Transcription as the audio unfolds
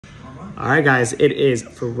All right, guys, it is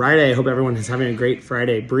Friday. I hope everyone is having a great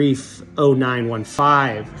Friday. Brief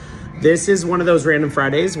 0915. This is one of those random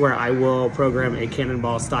Fridays where I will program a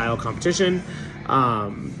cannonball style competition.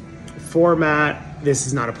 Format, this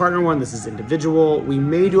is not a partner one, this is individual. We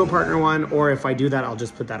may do a partner one, or if I do that, I'll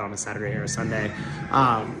just put that on a Saturday or a Sunday.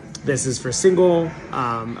 This is for single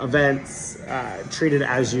events, treated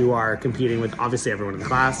as you are competing with obviously everyone in the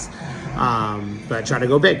class, but try to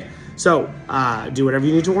go big. So do whatever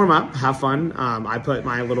you need to warm up, have fun. I put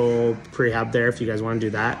my little prehab there if you guys want to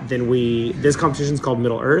do that. Then this competition is called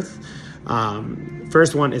Middle Earth.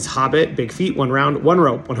 First one is Hobbit, big feet, 1 round, 1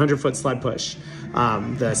 rope, 100-foot sled push.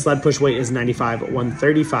 The sled push weight is 95,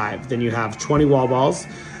 135. Then you have 20 wall balls,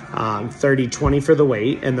 30, 20 for the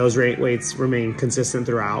weight, and those weights remain consistent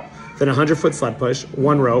throughout. Then 100-foot sled push,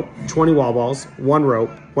 1 rope, 20 wall balls, 1 rope,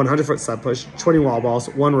 100-foot sled push, 20 wall balls,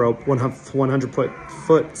 1 rope,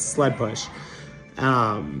 100-foot sled push.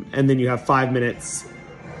 And then you have 5 minutes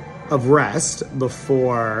of rest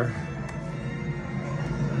before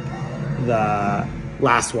the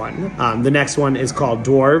last one. The next one is called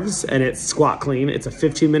Dwarves, and it's squat clean. It's a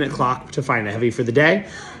 15-minute clock to find a heavy for the day.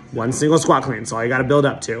 1 single squat clean. That's all you got to build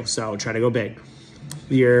up to. So try to go big.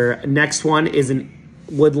 Your next one is an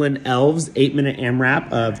Woodland Elves 8-minute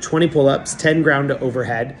AMRAP of 20 pull-ups, 10 ground to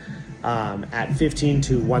overhead at 15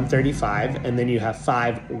 to 135, and then you have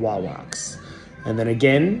 5 wall walks. And then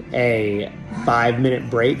again, a 5-minute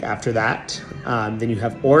break after that. Then you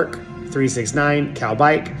have Orc, 369, cow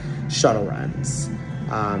bike, shuttle runs.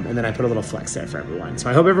 And then I put a little flex there for everyone. So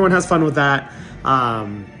I hope everyone has fun with that.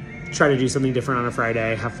 Try to do something different on a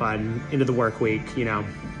Friday, have fun into the work week, you know.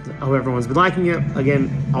 I hope everyone's been liking it. Again,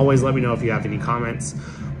 always let me know if you have any comments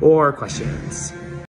or questions.